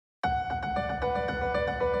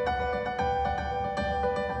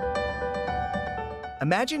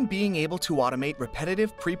Imagine being able to automate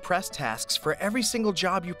repetitive pre-press tasks for every single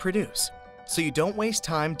job you produce, so you don't waste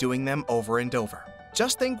time doing them over and over.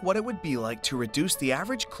 Just think what it would be like to reduce the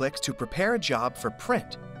average clicks to prepare a job for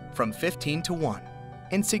print from 15 to 1,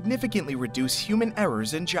 and significantly reduce human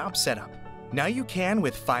errors in job setup. Now you can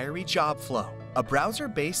with Fiery JobFlow, a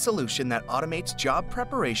browser-based solution that automates job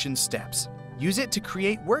preparation steps. Use it to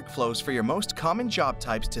create workflows for your most common job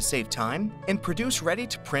types to save time and produce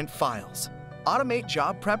ready-to-print files. Automate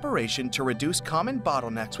job preparation to reduce common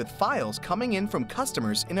bottlenecks with files coming in from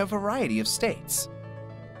customers in a variety of states.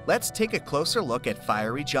 Let's take a closer look at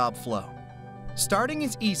Fiery JobFlow. Starting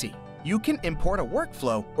is easy. You can import a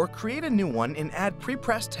workflow or create a new one and add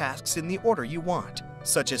prepress tasks in the order you want,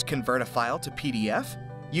 such as convert a file to PDF,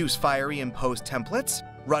 use Fiery Impose templates,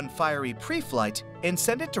 run Fiery Preflight, and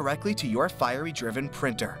send it directly to your Fiery-driven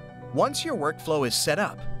printer. Once your workflow is set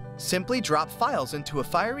up, simply drop files into a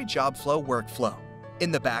Fiery JobFlow workflow.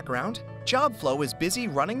 In the background, JobFlow is busy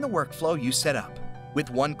running the workflow you set up.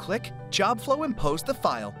 With one click, JobFlow imposed the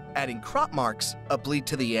file, adding crop marks, a bleed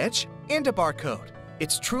to the edge, and a barcode.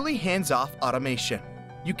 It's truly hands-off automation.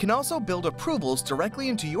 You can also build approvals directly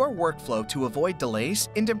into your workflow to avoid delays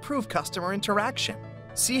and improve customer interaction.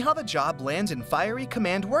 See how the job lands in Fiery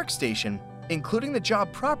Command Workstation, including the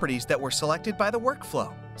job properties that were selected by the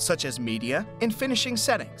workflow, such as media and finishing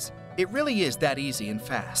settings. It really is that easy and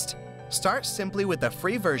fast. Start simply with the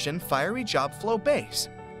free version Fiery JobFlow Base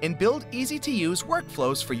and build easy-to-use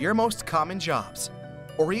workflows for your most common jobs.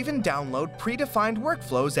 Or even download predefined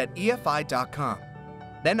workflows at EFI.com.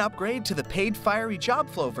 Then upgrade to the paid Fiery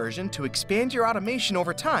JobFlow version to expand your automation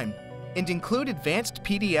over time and include advanced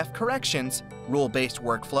PDF corrections, rule-based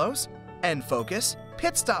workflows, end focus,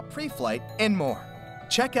 pit stop preflight, and more.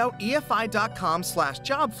 Check out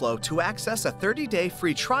EFI.com/JobFlow to access a 30-day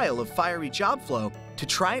free trial of Fiery JobFlow to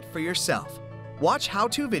try it for yourself. Watch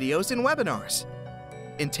how-to videos and webinars,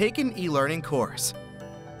 and take an e-learning course.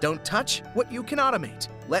 Don't touch what you can automate.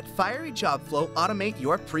 Let Fiery JobFlow automate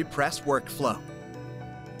your pre-press workflow.